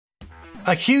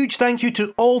A huge thank you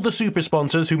to all the super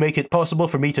sponsors who make it possible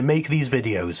for me to make these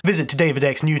videos. Visit David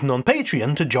X Newton on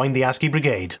Patreon to join the ASCII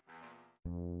Brigade.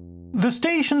 The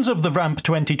stations of the Ramp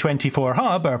 2024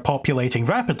 hub are populating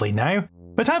rapidly now,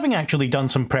 but having actually done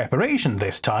some preparation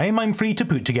this time, I'm free to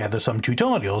put together some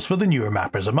tutorials for the newer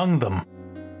mappers among them.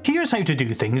 Here's how to do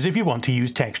things if you want to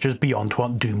use textures beyond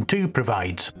what Doom 2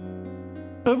 provides.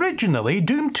 Originally,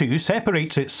 Doom 2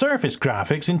 separates its surface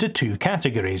graphics into two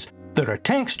categories. There are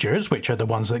textures, which are the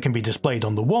ones that can be displayed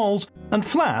on the walls, and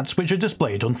flats, which are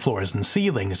displayed on floors and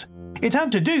ceilings. It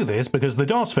had to do this because the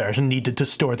DOS version needed to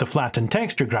store the flat and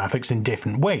texture graphics in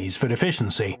different ways for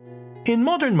efficiency. In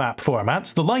modern map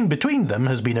formats, the line between them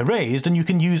has been erased and you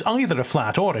can use either a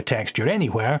flat or a texture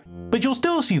anywhere, but you'll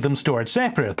still see them stored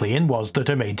separately in WASs that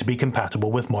are made to be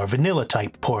compatible with more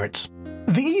vanilla-type ports.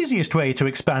 The easiest way to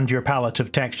expand your palette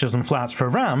of textures and flats for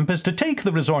Ramp is to take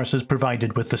the resources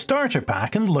provided with the starter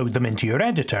pack and load them into your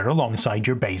editor alongside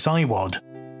your base iWAD.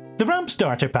 The Ramp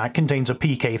starter pack contains a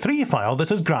PK3 file that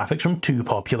has graphics from two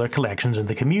popular collections in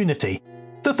the community,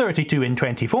 the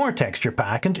 32x24 texture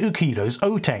pack and Ukiro's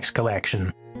OTEX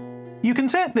collection. You can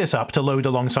set this up to load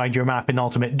alongside your map in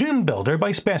Ultimate Doom Builder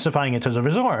by specifying it as a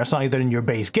resource either in your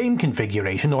base game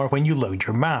configuration or when you load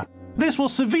your map. This will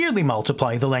severely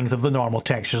multiply the length of the normal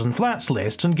textures and flats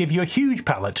lists and give you a huge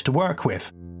palette to work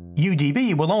with.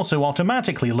 UDB will also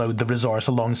automatically load the resource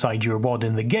alongside your WAD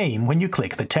in the game when you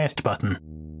click the test button.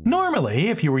 Normally,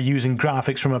 if you were using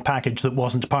graphics from a package that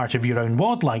wasn't part of your own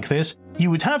WAD like this,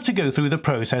 you would have to go through the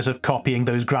process of copying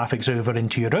those graphics over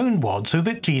into your own WAD so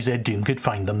that GZ Doom could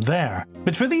find them there.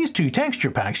 But for these two texture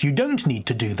packs you don't need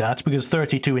to do that because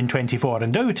 32x24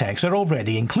 and OTEX are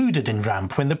already included in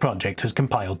Ramp when the project has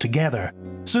compiled together.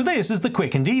 So this is the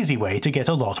quick and easy way to get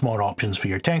a lot more options for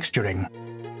your texturing.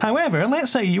 However,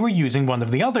 let's say you were using one of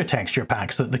the other texture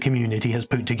packs that the community has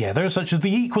put together, such as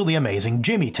the equally amazing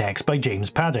JimmyTex by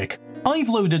James Paddock. I've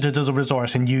loaded it as a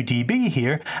resource in UDB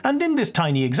here, and in this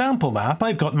tiny example map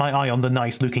I've got my eye on the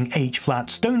nice looking H-flat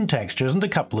stone textures and a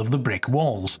couple of the brick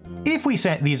walls. If we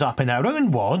set these up in our own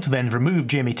WAD, then remove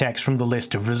JimmyTex from the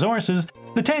list of resources,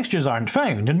 the textures aren't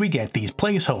found and we get these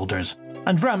placeholders.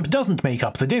 And Ramp doesn't make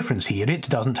up the difference here, it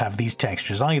doesn't have these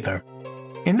textures either.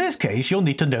 In this case, you'll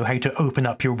need to know how to open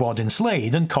up your WAD in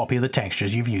Slade and copy the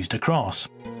textures you've used across.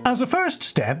 As a first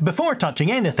step, before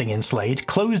touching anything in Slade,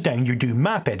 close down your Doom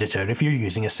map editor if you're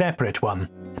using a separate one,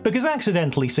 because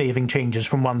accidentally saving changes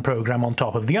from one program on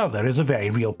top of the other is a very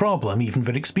real problem even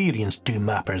for experienced Doom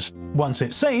mappers. Once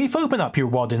it's safe, open up your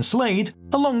WAD in Slade,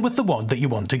 along with the WAD that you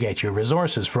want to get your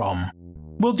resources from.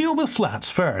 We'll deal with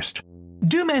flats first.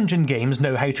 Doom Engine games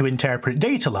know how to interpret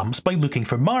data lumps by looking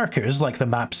for markers like the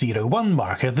map01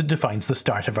 marker that defines the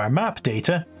start of our map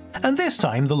data, and this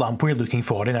time the lump we're looking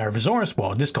for in our resource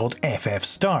WAD is called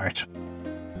FFStart.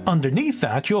 Underneath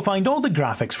that you'll find all the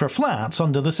graphics for flats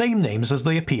under the same names as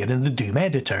they appear in the Doom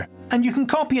editor, and you can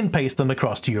copy and paste them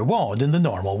across to your WAD in the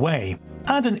normal way.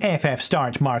 Add an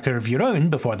FFStart marker of your own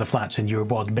before the flats in your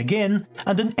WAD begin,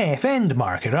 and an FEnd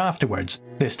marker afterwards,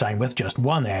 this time with just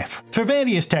one F. For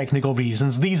various technical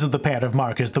reasons, these are the pair of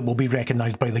markers that will be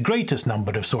recognised by the greatest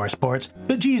number of source ports,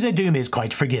 but GZ Doom is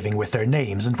quite forgiving with their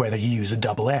names and whether you use a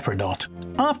double F or not.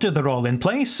 After they're all in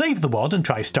place, save the WAD and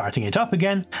try starting it up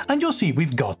again, and you'll see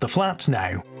we've got the flats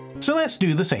now. So let's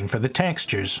do the same for the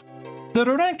textures. There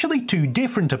are actually two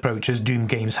different approaches Doom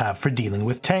games have for dealing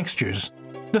with textures.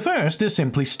 The first is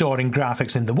simply storing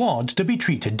graphics in the WAD to be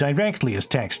treated directly as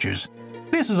textures.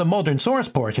 This is a modern source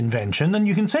port invention, and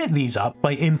you can set these up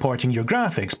by importing your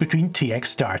graphics between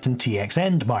TXStart and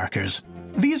TXEnd markers.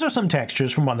 These are some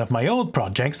textures from one of my old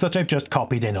projects that I've just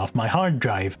copied in off my hard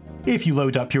drive. If you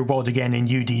load up your WAD again in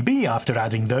UDB after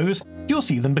adding those, you'll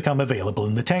see them become available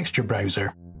in the texture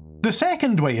browser. The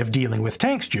second way of dealing with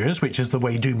textures, which is the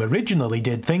way Doom originally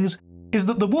did things, is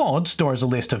that the WAD stores a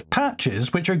list of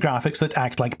patches, which are graphics that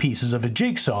act like pieces of a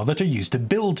jigsaw that are used to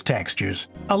build textures.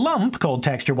 A lump called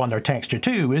Texture 1 or Texture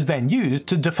 2 is then used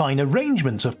to define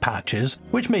arrangements of patches,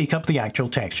 which make up the actual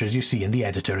textures you see in the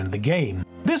editor in the game.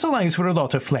 This allows for a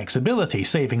lot of flexibility,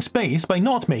 saving space by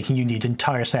not making you need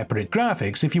entire separate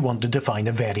graphics if you want to define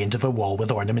a variant of a wall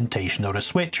with ornamentation or a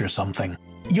switch or something.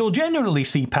 You'll generally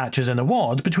see patches in a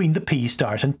WAD between the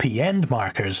PStart and PEnd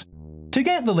markers. To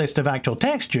get the list of actual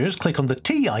textures, click on the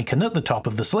T icon at the top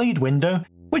of the Slade window,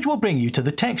 which will bring you to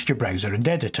the texture browser and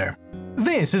editor.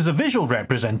 This is a visual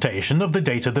representation of the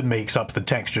data that makes up the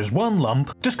texture's one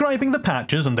lump, describing the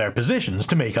patches and their positions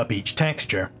to make up each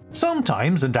texture.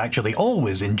 Sometimes, and actually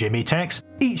always in JimmyTex,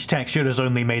 each texture is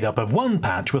only made up of one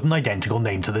patch with an identical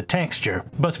name to the texture,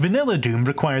 but Vanilla Doom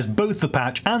requires both the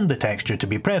patch and the texture to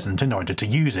be present in order to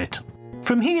use it.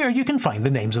 From here you can find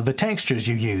the names of the textures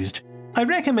you used. I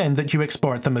recommend that you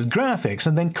export them as graphics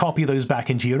and then copy those back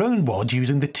into your own WOD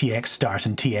using the txstart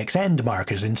and txend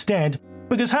markers instead,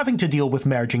 because having to deal with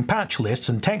merging patch lists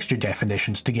and texture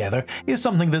definitions together is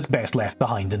something that's best left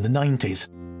behind in the 90s.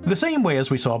 The same way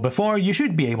as we saw before, you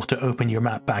should be able to open your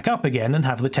map back up again and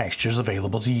have the textures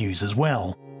available to use as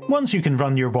well. Once you can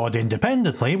run your WOD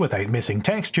independently without missing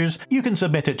textures, you can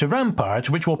submit it to Rampart,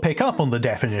 which will pick up on the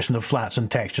definition of flats and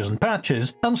textures and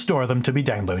patches and store them to be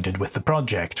downloaded with the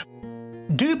project.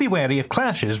 Do be wary of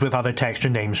clashes with other texture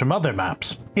names from other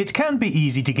maps. It can be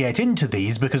easy to get into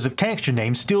these because of texture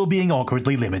names still being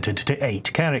awkwardly limited to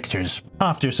 8 characters.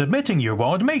 After submitting your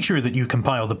WOD, make sure that you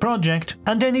compile the project,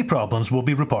 and any problems will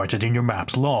be reported in your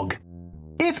map's log.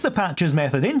 If the patches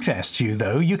method interests you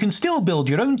though, you can still build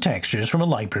your own textures from a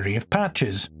library of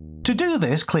patches. To do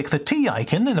this, click the T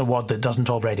icon in a WOD that doesn't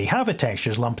already have a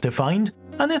textures lump defined,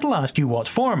 and it'll ask you what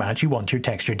format you want your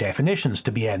texture definitions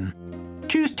to be in.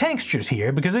 Choose textures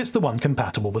here because it's the one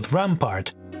compatible with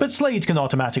Rampart, but Slade can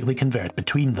automatically convert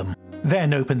between them.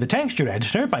 Then open the texture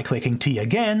editor by clicking T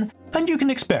again, and you can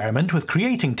experiment with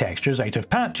creating textures out of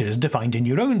patches defined in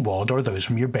your own WOD or those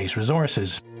from your base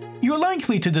resources. You're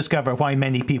likely to discover why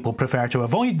many people prefer to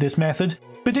avoid this method,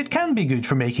 but it can be good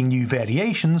for making new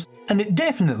variations, and it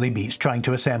definitely beats trying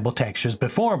to assemble textures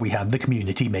before we had the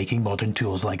community making modern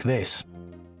tools like this.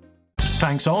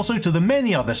 Thanks also to the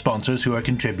many other sponsors who are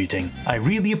contributing. I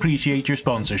really appreciate your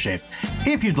sponsorship.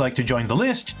 If you'd like to join the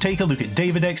list, take a look at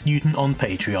David X Newton on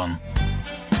Patreon.